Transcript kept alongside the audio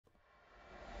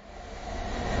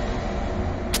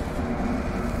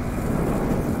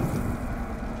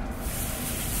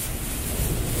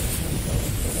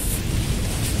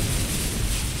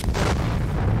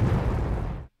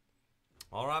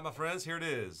right, my friends, here it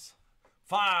is.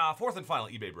 Fourth and final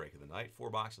eBay break of the night. 4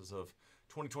 boxes of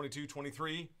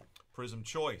 2022-23 Prizm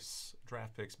Choice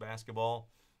Draft Picks Basketball.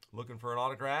 Looking for an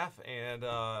autograph and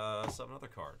 7 other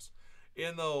cards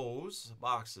in those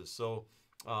boxes. So,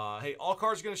 hey, all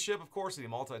cards are going to ship, of course. The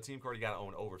multi-team card, you got to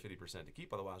own over 50% to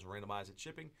keep. Otherwise, we'll randomize it.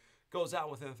 Shipping goes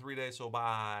out within 3 days. So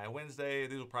by Wednesday,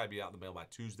 these will probably be out in the mail by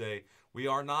Tuesday. We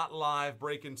are not live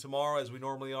breaking tomorrow as we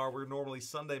normally are. We're normally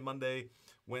Sunday, Monday,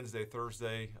 Wednesday,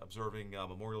 Thursday, observing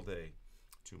Memorial Day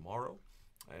tomorrow.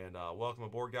 And welcome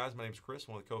aboard, guys. My name's Chris,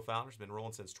 one of the co-founders. Been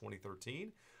rolling since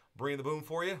 2013. Bringing the boom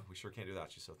for you. We sure can't do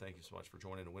without you, so thank you so much for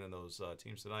joining and winning those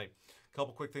teams tonight. A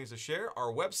couple quick things to share.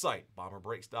 Our website,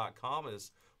 bomberbreaks.com,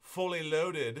 is fully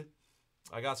loaded.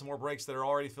 I got some more breaks that are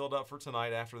already filled up for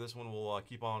tonight. After this one, we'll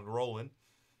keep on rolling.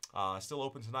 Still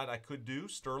open tonight. I could do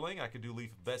Sterling. I could do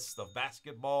Leaf Vest of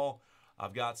Basketball.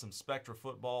 I've got some Spectra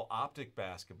Football, Optic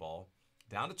Basketball,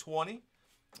 down to 20.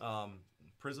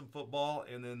 Prizm Football,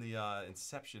 and then the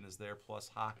Inception is there, plus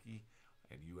Hockey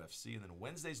and UFC. And then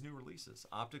Wednesday's new releases,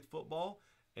 Optic Football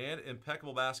and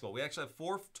Impeccable Basketball. We actually have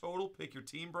 4 total pick your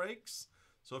team breaks.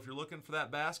 So if you're looking for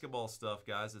that basketball stuff,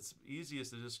 guys, it's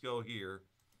easiest to just go here,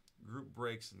 group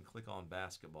breaks, and click on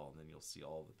basketball. And then you'll see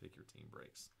all the pick your team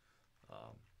breaks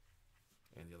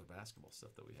and the other basketball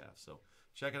stuff that we have. So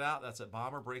check it out. That's at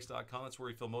bomberbreaks.com. That's where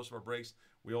we fill most of our breaks.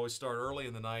 We always start early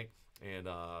in the night and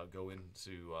go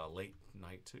into late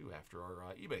night, too, after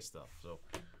our eBay stuff. So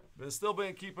still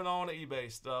been keeping on the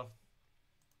eBay stuff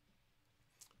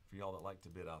for y'all that like to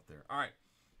bid out there. All right.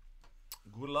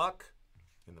 Good luck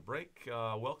in the break.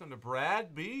 Welcome to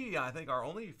Brad B. I think our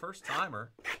only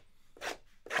first-timer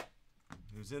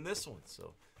who's in this one.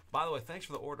 So, by the way, thanks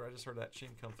for the order. I just heard that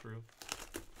chink come through.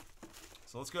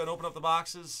 So let's go ahead and open up the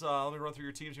boxes. Let me run through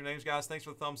your teams, your names, guys. Thanks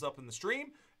for the thumbs up in the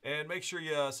stream. And make sure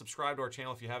you subscribe to our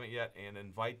channel if you haven't yet. And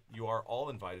you are all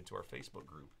invited to our Facebook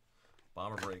group,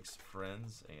 Bomber Breaks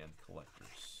Friends and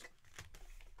Collectors.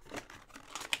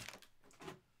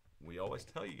 We always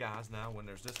tell you guys now when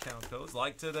there's discount codes,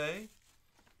 like today,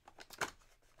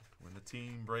 when the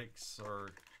team breaks are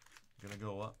going to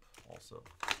go up also.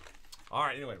 All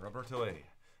right, anyway, Roberto A.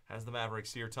 has the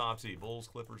Mavericks here. Tom T. Bulls,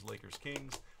 Clippers, Lakers,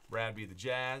 Kings. Brad B. the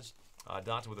Jazz.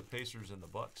 Dante with the Pacers and the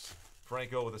Bucks.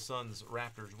 Franco with the Suns,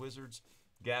 Raptors, Wizards.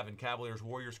 Gavin, Cavaliers,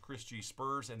 Warriors. Chris G,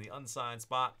 Spurs, and the unsigned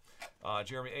spot.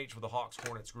 Jeremy H with the Hawks,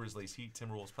 Hornets, Grizzlies, Heat,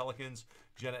 Timberwolves, Pelicans.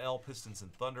 Jenna L, Pistons,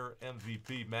 and Thunder.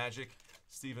 MVP, Magic.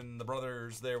 Stephen, the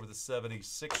brothers there with the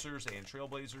 76ers and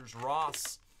Trailblazers.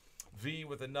 Ross V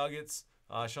with the Nuggets.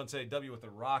 Shante W with the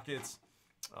Rockets.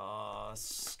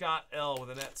 Scott L with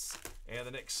the Nets and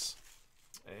the Knicks.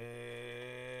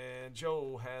 And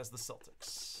Joe has the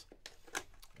Celtics.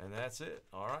 And that's it.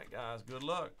 All right, guys, good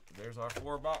luck. There's our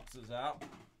 4 boxes out.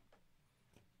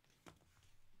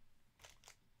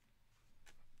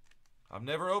 I've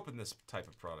never opened this type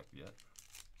of product yet.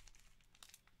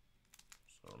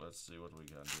 So let's see what we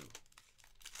got to do.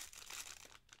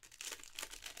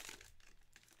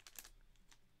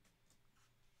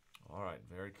 All right,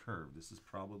 very curved. This is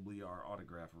probably our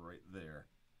autograph right there.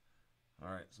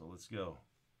 All right, so let's go.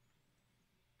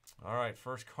 All right,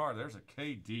 first card. There's a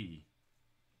KD.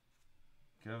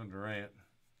 Kevin Durant.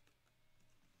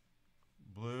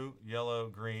 Blue, yellow,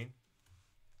 green.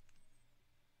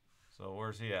 So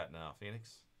where's he at now?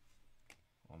 Phoenix?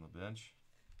 On the bench?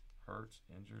 Hurt?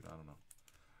 Injured? I don't know.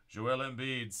 Joel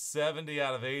Embiid, 70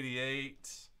 out of 88.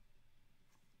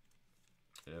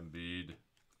 Embiid.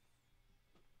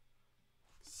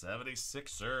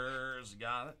 76ers.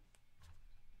 Got it.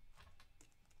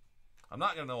 I'm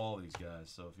not going to know all these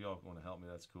guys, so if y'all want to help me,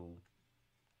 that's cool.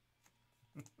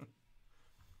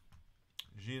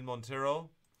 Jean Montero.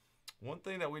 One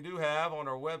thing that we do have on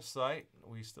our website,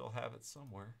 we still have it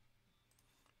somewhere.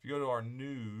 If you go to our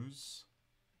news,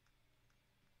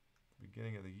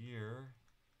 beginning of the year,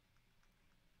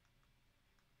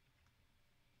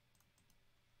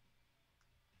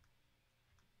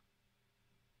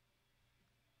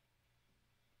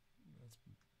 that's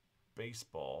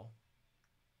baseball.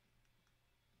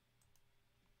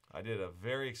 I did a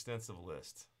very extensive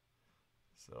list.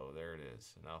 So there it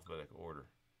is, in alphabetical order.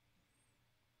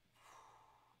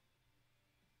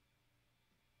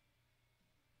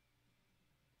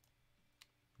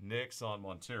 Knicks on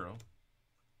Montero.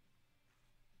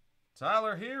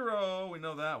 Tyler Hero, we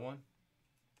know that one.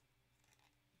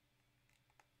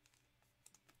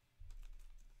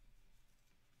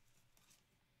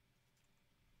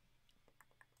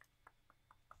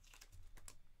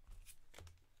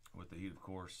 With the Heat, of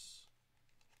course.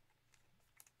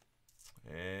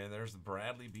 And there's the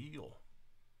Bradley Beal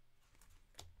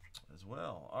as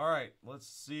well. All right, let's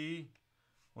see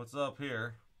what's up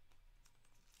here.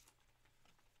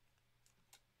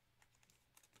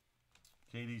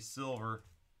 KD silver,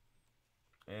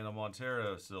 and a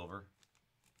Montero silver.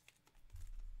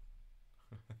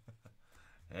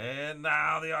 And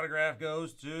now the autograph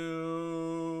goes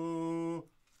to,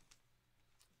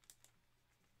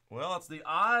 well, it's the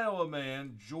Iowa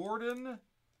man, Jordan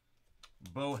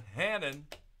Bohannon.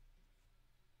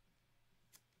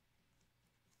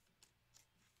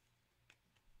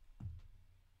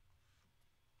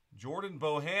 Jordan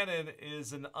Bohannon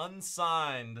is an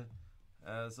unsigned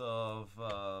as of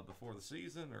before the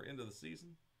season or end of the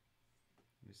season.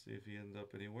 Let me see if he ended up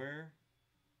anywhere.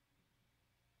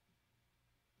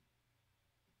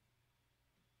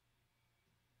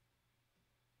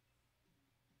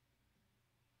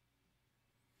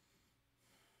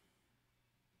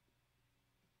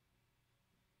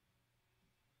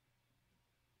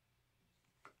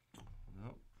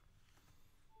 Nope.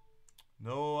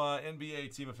 No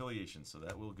NBA team affiliation, so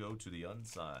that will go to the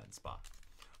unsigned spot.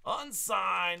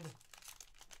 Unsigned!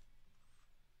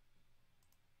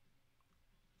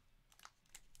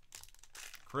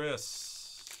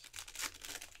 Chris.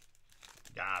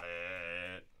 Got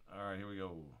it. All right, here we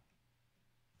go.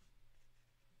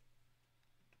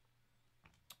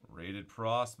 Rated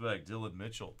prospect, Dylan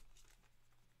Mitchell.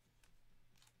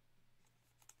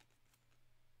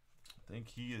 I think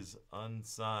he is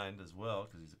unsigned as well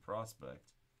because he's a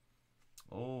prospect.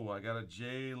 Oh, I got a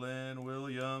Jalen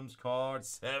Williams card,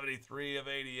 73 of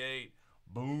 88.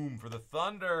 Boom for the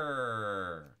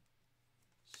Thunder.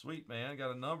 Sweet, man.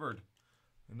 Got a numbered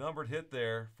hit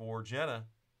there for Jenna.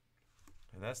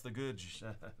 And that's the good,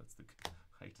 that's the,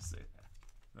 I hate to say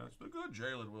that. That's the good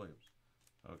Jalen Williams.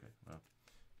 Okay, well,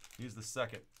 he's the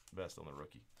second best on the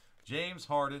rookie. James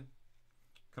Harden,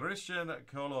 Christian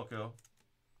Coloco.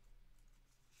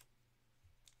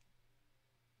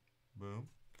 Boom.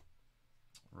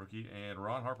 Rookie, and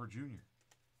Ron Harper Jr.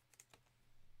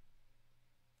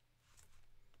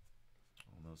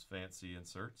 On those fancy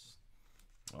inserts.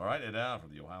 All right, and now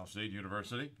from the Ohio State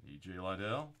University, E.J.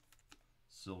 Liddell,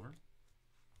 silver.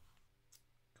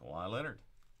 Kawhi Leonard.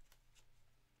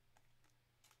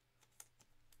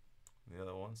 The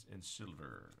other one's in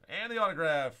silver. And the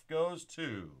autograph goes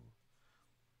to,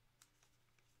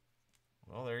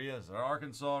 well, there he is, our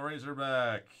Arkansas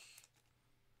Razorback.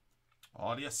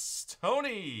 Audius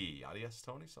Tony. Audius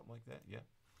Tony, something like that, yeah.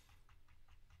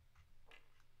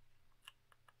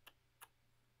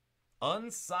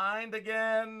 Unsigned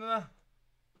again. I'll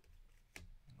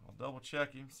double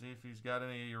check him, see if he's got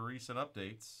any recent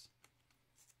updates.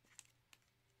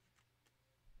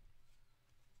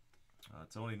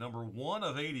 Tony, number 1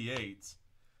 of 88.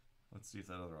 Let's see if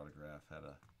that other autograph had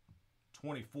a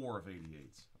 24 of 88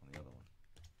 on the other one.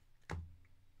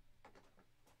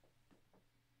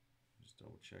 Just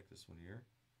double check this one here.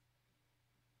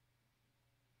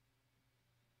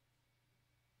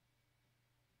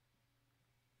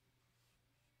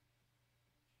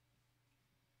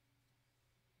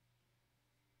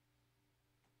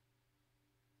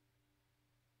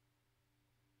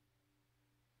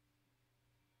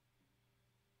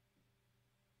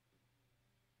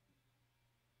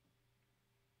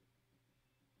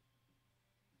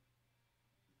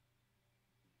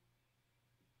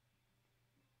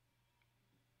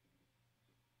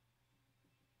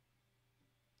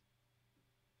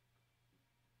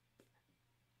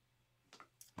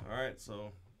 All right,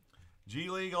 so G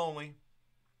League only.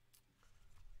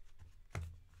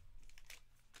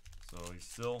 So he's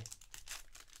still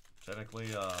technically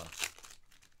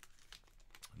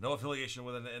no affiliation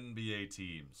with an NBA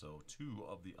team. So two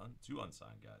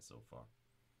unsigned guys so far.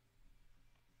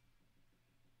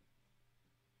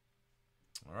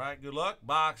 All right, good luck.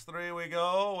 Box 3 we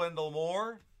go. Wendell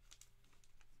Moore.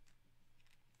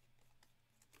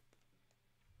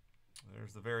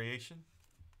 There's the variation.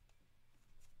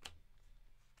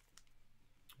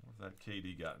 That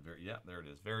KD got yeah, there it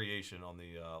is. Variation on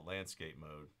the landscape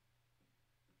mode.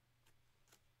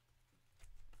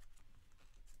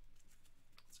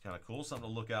 It's kind of cool, something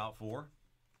to look out for.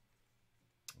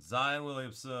 Zion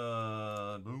Williamson,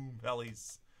 boom,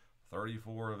 Pellies,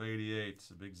 34 of 88,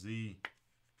 a big Z.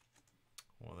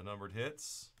 One of the numbered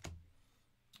hits.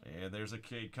 And there's a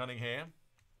Cade Cunningham.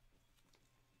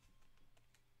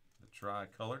 The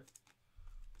tricolor.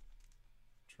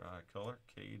 Tricolor,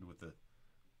 Cade with the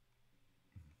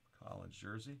college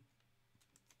jersey.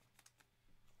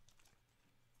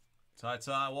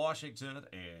 Ty Washington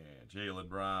and Jaylen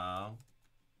Brown.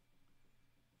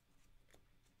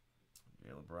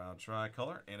 Jaylen Brown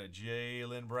tricolor and a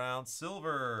Jaylen Brown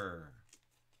silver.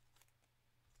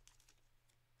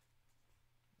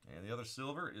 And the other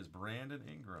silver is Brandon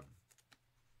Ingram.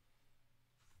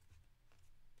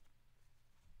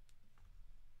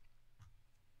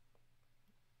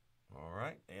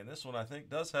 And this one, I think,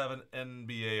 does have an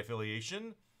NBA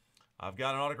affiliation. I've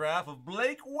got an autograph of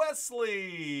Blake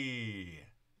Wesley.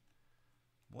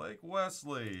 Blake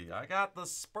Wesley. I got the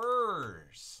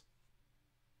Spurs.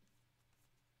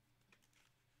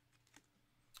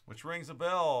 Which rings a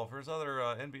bell for his other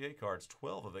NBA cards.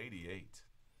 12 of 88.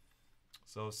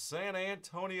 So San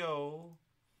Antonio.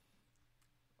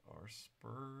 Our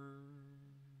Spurs.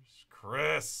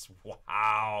 Chris.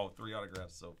 Wow. 3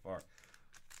 autographs so far.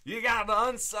 You got the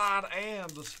unsigned and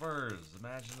the Spurs.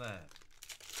 Imagine that.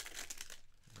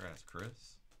 Congrats,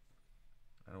 Chris.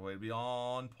 And a way to be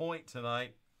on point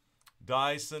tonight.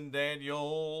 Dyson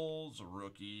Daniels,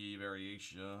 rookie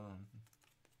variation.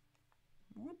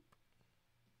 Whoop.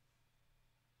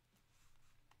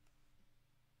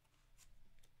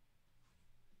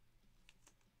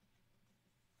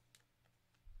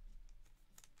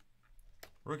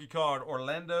 Rookie card,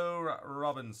 Orlando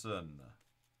Robinson.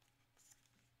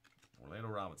 Orlando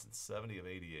Robinson, 70 of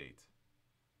 88.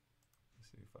 Let's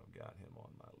see if I've got him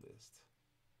on my list.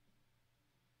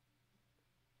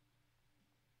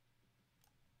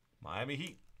 Miami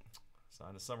Heat.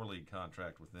 Signed a Summer League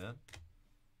contract with them.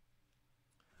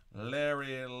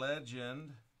 Larry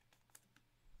Legend.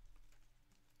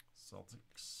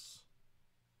 Celtics.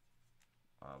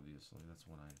 Obviously, that's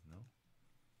one I know.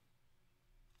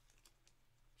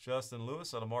 Justin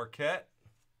Lewis out of Marquette.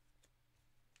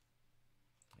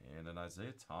 And an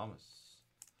Isaiah Thomas.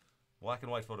 Black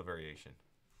and white photo variation.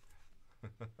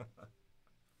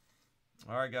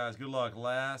 All right, guys. Good luck.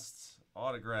 Last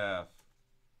autograph.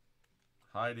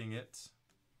 Hiding it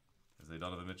is a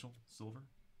Donovan Mitchell, silver,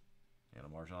 and a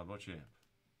Marjon Beauchamp.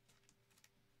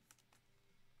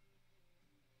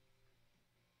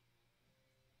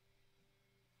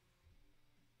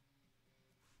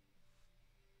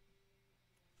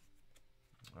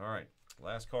 All right,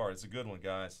 last card. It's a good one,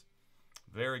 guys.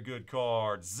 Very good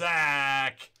card.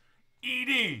 Zach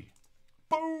Edey.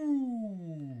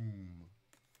 Boom.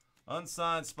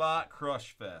 Unsigned spot,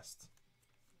 Crush Fest.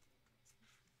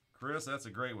 Chris, that's a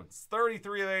great one. It's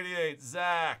 33 of 88.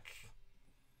 Zach.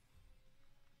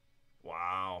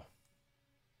 Wow.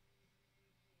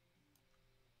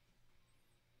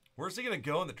 Where's he going to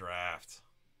go in the draft?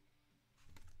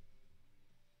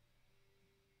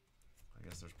 I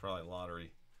guess there's probably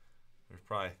lottery. There's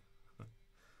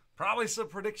probably some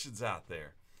predictions out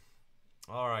there.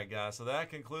 All right, guys. So that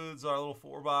concludes our little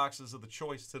 4 boxes of the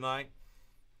choice tonight.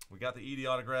 We got the Edey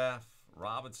autograph,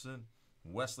 Robinson,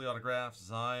 Wesley autograph,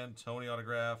 Zion, Tony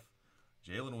autograph,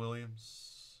 Jalen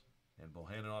Williams, and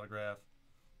Bohannon autograph.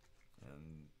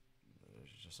 And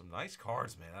there's just some nice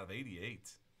cards, man, out of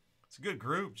 88. It's a good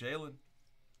group. Jalen,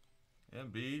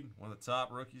 Embiid, one of the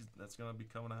top rookies that's going to be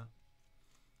coming out.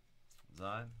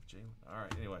 Zion, Jalen. All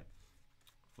right, anyway,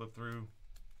 flip through.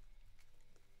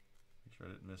 Make sure I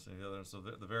didn't miss any other. So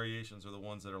the variations are the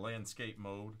ones that are landscape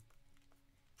mode.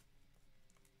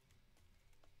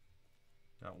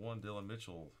 Got one Dylan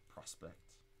Mitchell prospect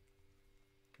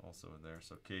also in there.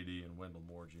 So KD and Wendell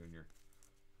Moore Jr.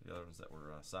 The other ones that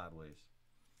were sideways.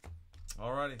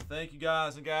 Alrighty, thank you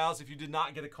guys and gals. If you did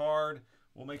not get a card,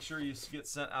 we'll make sure you get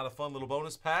sent out a fun little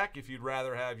bonus pack. If you'd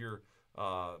rather have your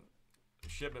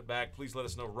shipment back, please let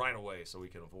us know right away so we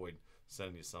can avoid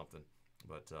sending you something.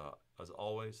 But as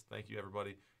always, thank you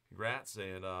everybody. Congrats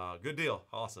and good deal.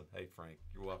 Awesome. Hey Frank,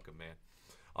 you're welcome, man.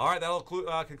 All right, that'll conclude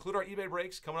our eBay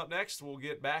breaks. Coming up next, we'll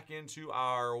get back into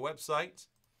our website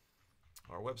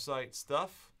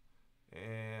stuff,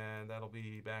 and that'll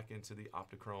be back into the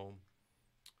Optichrome,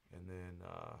 and then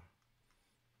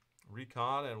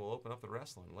Recon, and we'll open up the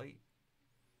wrestling late.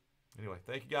 Anyway,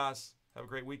 thank you guys. Have a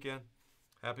great weekend.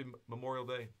 Happy Memorial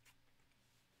Day.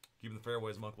 Keeping the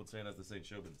fairways, Monk would say, as they say in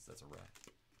show business. That's a wrap.